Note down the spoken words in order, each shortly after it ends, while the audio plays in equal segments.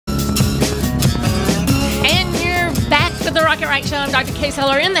to the Rocket Right Show. I'm Dr. Kay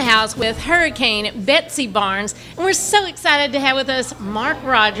Seller in the house with Hurricane Betsy Barnes. And we're so excited to have with us Mark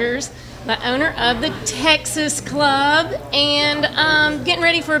Rogers, the owner of the Texas Club, and getting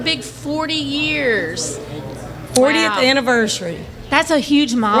ready for a big 40 years. 40th anniversary. That's a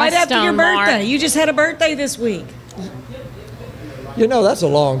huge milestone, right after your birthday. Mark. You just had a birthday this week. You know, that's a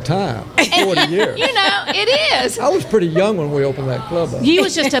long time, 40 years. You know, it is. I was pretty young when we opened that club up. You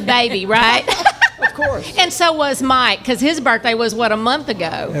was just a baby, right? Of course. And so was Mike, because his birthday was, what, a month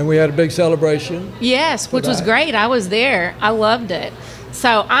ago? And we had a big celebration. Yes, which was great. I was there. I loved it.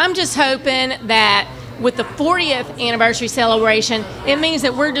 So I'm just hoping that with the 40th anniversary celebration, it means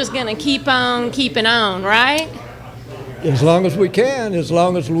that we're just going to keep on keeping on, right? As long as we can, as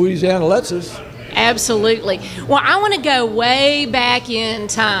long as Louisiana lets us. Absolutely. Well, I want to go way back in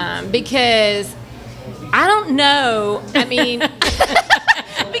time because I don't know. I mean,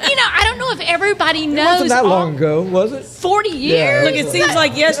 but you know, I don't know if everybody knows. It wasn't that long ago, was it? 40 years? Yeah, Look, it seems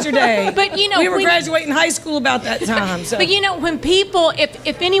like yesterday. But you know, we were graduating high school about that time. So. But you know, when people,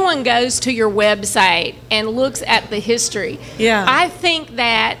 if anyone goes to your website and looks at the history, yeah, I think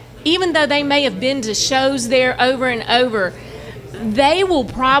that even though they may have been to shows there over and over, they will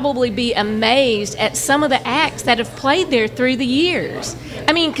probably be amazed at some of the acts that have played there through the years.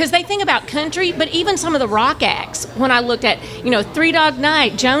 I mean, because they think about country, but even some of the rock acts, when I looked at, you know, Three Dog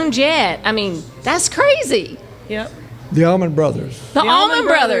Night, Joan Jett, I mean, that's crazy. Yep. The Allman Brothers. The Allman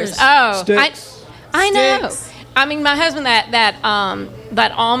Brothers. Oh, Sticks. I know. Sticks. I mean, my husband, that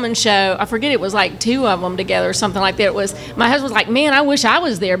Allman show, I forget, it was like two of them together or something like that. It was, my husband was like, man, I wish I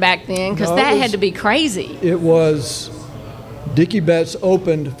was there back then, because that had to be crazy. It was... Dickie Betts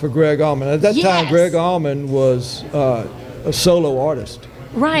opened for Greg Allman. At that time, Greg Allman was a solo artist.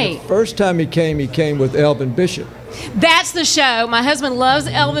 Right. The first time he came with Elvin Bishop. That's the show. My husband loves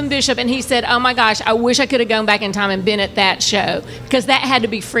Elvin Bishop, and he said, oh my gosh, I wish I could have gone back in time and been at that show, because that had to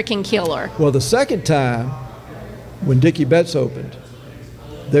be freaking killer. Well, the second time, when Dickie Betts opened,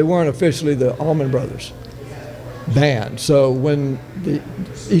 they weren't officially the Allman Brothers band. So when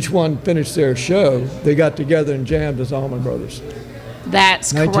each one finished their show, they got together and jammed as Allman Brothers.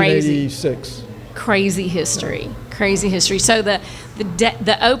 That's crazy. 1986. Crazy history. Crazy history. So the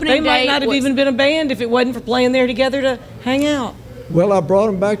opening They might not have even been a band if it wasn't for playing there together to hang out. Well, I brought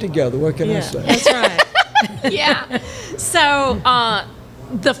them back together. What can I say? That's right. Yeah. So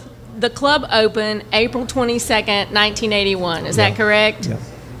the club opened April 22nd, 1981. Is that correct? Yeah.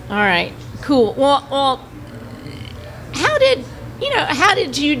 All right. Cool. Well, how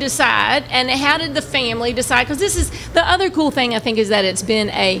did you decide, and how did the family decide? Because this is the other cool thing, I think, is that it's been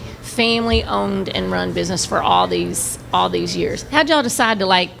a family-owned and run business for all these years. How'd y'all decide to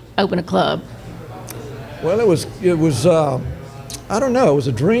like open a club? Well, it was I don't know, it was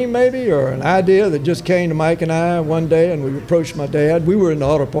a dream maybe, or an idea that just came to Mike and I one day, and we approached my dad. We were in the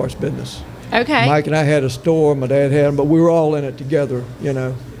auto parts business. Okay. Mike and I had a store, my dad had them, but we were all in it together, you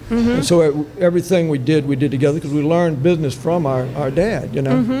know. Mm-hmm. And so everything we did together, because we learned business from our dad, you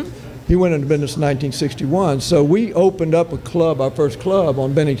know. Mm-hmm. He went into business in 1961. So we opened up a club, our first club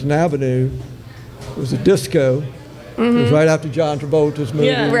on Bennington Avenue. It was a disco. Mm-hmm. It was right after John Travolta's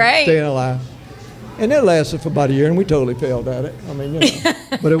movie, Staying Alive. And it lasted for about a year, and we totally failed at it. I mean, you know.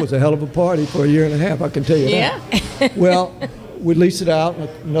 But it was a hell of a party for a year and a half, I can tell you that. Well, we leased it out, and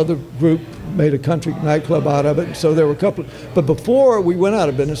another group made a country nightclub out of it. So there were a couple. But before we went out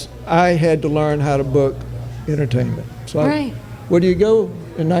of business, I had to learn how to book entertainment. So where do you go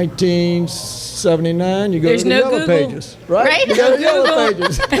in 1979? You go to the Yellow Pages, right? You go to the Yellow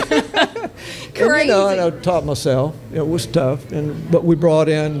Pages. And, you know, and I taught myself. It was tough, but we brought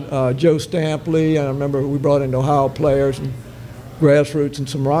in Joe Stampley, and I remember we brought in Ohio players and grassroots and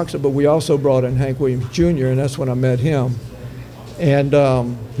some rocks. But we also brought in Hank Williams Jr., and that's when I met him. And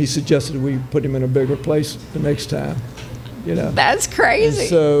he suggested we put him in a bigger place the next time, you know. That's crazy. And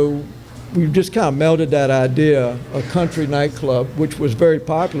so we just kind of melded that idea, a country nightclub, which was very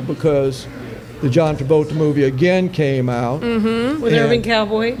popular because the John Travolta movie again came out. Mm-hmm. With Urban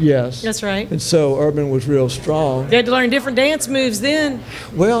Cowboy? Yes. That's right. And so Urban was real strong. They had to learn different dance moves then.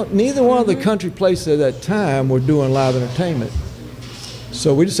 Well, neither one of the country places at that time were doing live entertainment.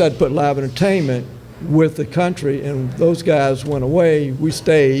 So we decided to put live entertainment with the country, and those guys went away. We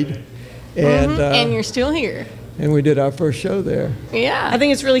stayed, and you're still here. And we did our first show there. Yeah, I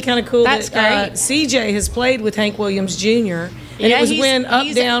think it's really kind of cool. That's that great. CJ has played with Hank Williams Jr. And it was when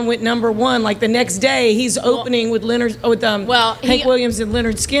Up Down went #1. Like the next day, he's opening with Hank Williams and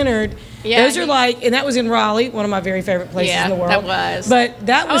Leonard Skinner. Yeah, those are like, and that was in Raleigh, one of my very favorite places in the world. That was. But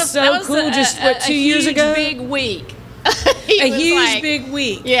that was so cool. Just 2 years ago. Big week. a huge big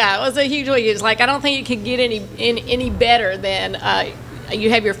week. Yeah, it was a huge week. It's like I don't think it could get any better than you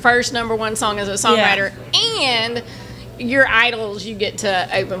have your first #1 song as a songwriter and your idols you get to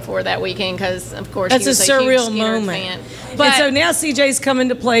open for that weekend because, of course, that's he was a surreal huge Skinner moment. fan. And so now CJ's coming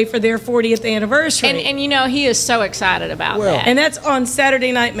to play for their 40th anniversary. And you know, he is so excited about that. And that's on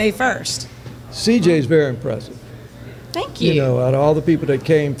Saturday night, May 1st. CJ's very impressive. Thank you. You know, out of all the people that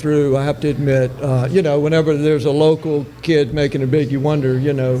came through, I have to admit, you know, whenever there's a local kid making it big, you wonder,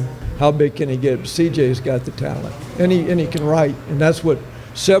 you know, how big can he get? CJ's got the talent, and he can write, and that's what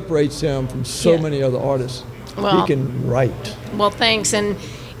separates him from so many other artists. Well, he can write. Well, thanks. And,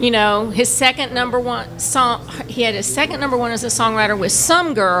 you know, his second #1 song, he had his second #1 as a songwriter with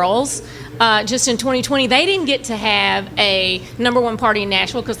Some Girls just in 2020. They didn't get to have a #1 party in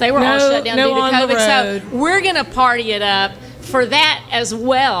Nashville because they were all shut down due to COVID. So we're going to party it up for that as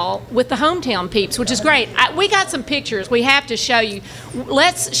well with the hometown peeps, which is great. We got some pictures we have to show you.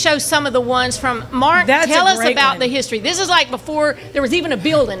 Let's show some of the ones from Mark. Tell us about the history. This is like before there was even a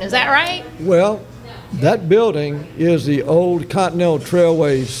building. Is that right? Well, that building is the old Continental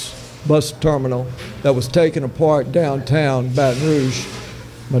Trailways bus terminal that was taken apart downtown Baton Rouge.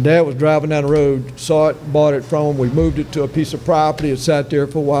 My dad was driving down the road, saw it, bought it from him. We moved it to a piece of property. It sat there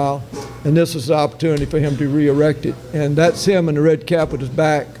for a while. And this was the opportunity for him to re-erect it. And that's him in the red cap with his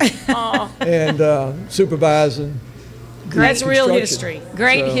back and supervising. That's real history.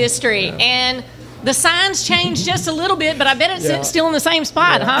 Great history. Yeah. And the signs changed just a little bit, but I bet it's still in the same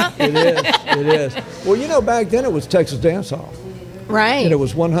spot, huh? It is. It is. Well, you know, back then it was Texas Dance Hall. Right. And it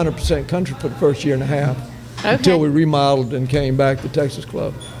was 100% country for the first year and a half until we remodeled and came back to Texas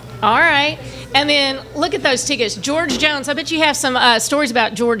Club. All right. And then look at those tickets. George Jones, I bet you have some stories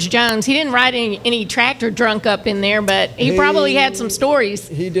about George Jones. He didn't ride any tractor drunk up in there, but he probably had some stories.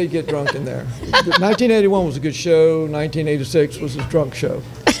 He did get drunk in there. 1981 was a good show. 1986 was his drunk show.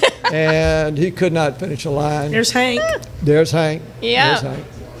 And he could not finish a line. There's Hank. There's Hank. Yeah. There's Hank.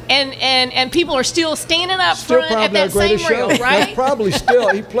 And people are still standing up front at that same rail, right? That's probably still.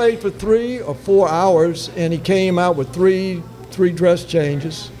 He played for 3 or 4 hours, and he came out with three dress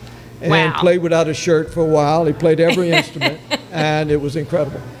changes, and played without a shirt for a while. He played every instrument, and it was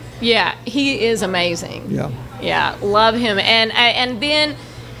incredible. Yeah, he is amazing. Yeah. Yeah, love him. And then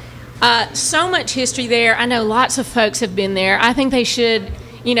so much history there. I know lots of folks have been there. I think they should,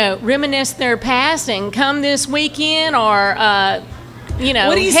 you know, reminisce their past and come this weekend or you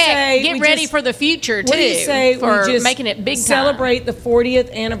know, get ready for the future, too. What do you say for we just making it big time? Celebrate the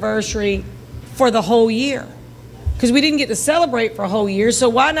 40th anniversary for the whole year? Because we didn't get to celebrate for a whole year, so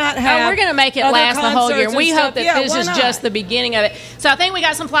why not have we're going to make it last the whole year. We hope that this is just the beginning of it. So I think we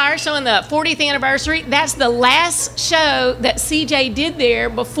got some flyers showing the 40th anniversary. That's the last show that CJ did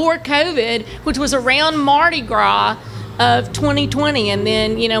there before COVID, which was around Mardi Gras of 2020, and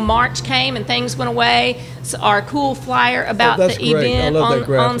then, you know, March came and things went away. So our cool flyer about the event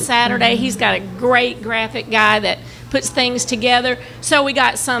on Saturday. He's got a great graphic guy that puts things together. So we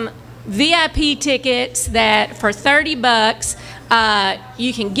got some VIP tickets that for $30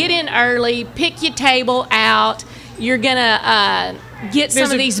 you can get in early, pick your table out. You're gonna get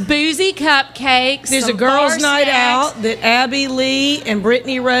some of these boozy cupcakes. There's a girls' night out that Abby Lee and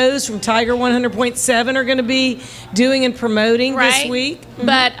Brittany Rose from Tiger 100.7 are going to be doing and promoting this week.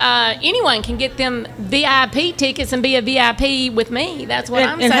 But anyone can get them VIP tickets and be a VIP with me. That's what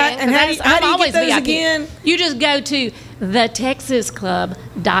I'm saying. How do you get those again? You just go to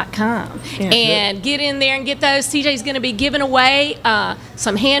thetexasclub.com and get in there and get those. CJ's going to be giving away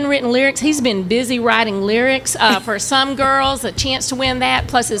some handwritten lyrics. He's been busy writing lyrics for Some Girls, a chance to win that,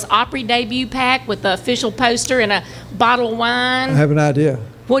 plus his Opry debut pack with the official poster and a bottle of wine. I have an idea.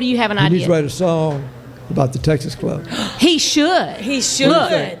 What do you have an idea? He needs to write a song about the Texas Club. He should. He should.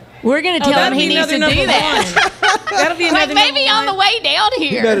 Look, we're going to tell him he needs to do that. That'll be another maybe on the way down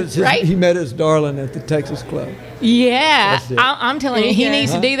here. He met his darling at the Texas Club. Yeah, I'm telling you, he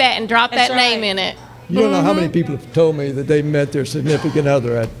needs to do that and drop that name in it. You don't know how many people have told me that they met their significant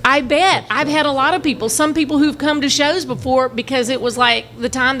other at. I bet. I've had a lot of people, some people who've come to shows before because it was like the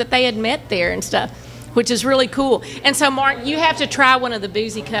time that they had met there and stuff, which is really cool. And so, Mark, you have to try one of the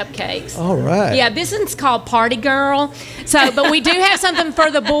boozy cupcakes. All right. Yeah, this one's called Party Girl. So, but we do have something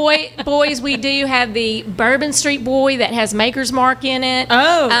for the boys. We do have the Bourbon Street Boy that has Maker's Mark in it.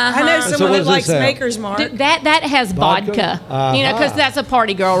 Oh, I know someone that likes Maker's Mark. That has vodka. You know, because that's a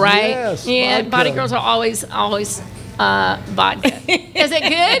party girl, right? Yes. Yeah, vodka. Party girls are always vodka. Is it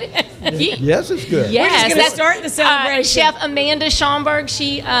good? Yes, it's good. Yes, we're just going to start the celebration. Chef Amanda Schomburg,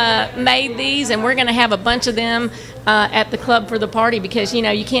 she made these, and we're going to have a bunch of them at the club for the party because, you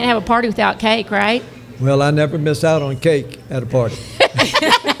know, you can't have a party without cake, right? Well, I never miss out on cake at a party.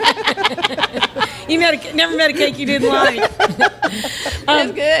 You never met a cake you didn't like.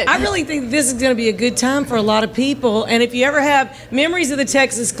 That's good. I really think this is going to be a good time for a lot of people. And if you ever have memories of the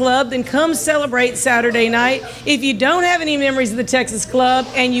Texas Club, then come celebrate Saturday night. If you don't have any memories of the Texas Club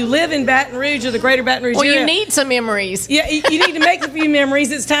and you live in Baton Rouge or the greater Baton Rouge area, you need some memories. Yeah, you need to make a few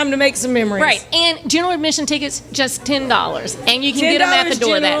memories. It's time to make some memories. Right. And general admission tickets, just $10. And you can get them at the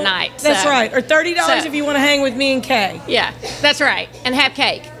door that night. That's right. Or $30 if you want to hang with me and Kay. Yeah, that's right. And have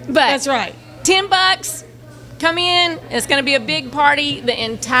cake. But that's right. $10, come in. It's going to be a big party the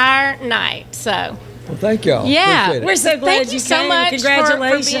entire night. So, well, thank y'all. Yeah, we're so glad thank you so much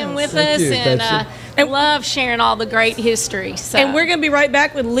Congratulations for being with us, and love sharing all the great history. So. And we're going to be right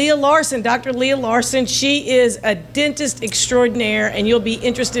back with Leah Larson, Dr. Leah Larson. She is a dentist extraordinaire, and you'll be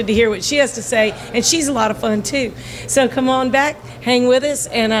interested to hear what she has to say. And she's a lot of fun too. So come on back, hang with us,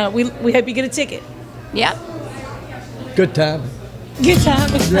 and we hope you get a ticket. Yep. Good time. Good time.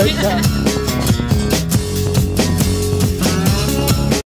 Great time.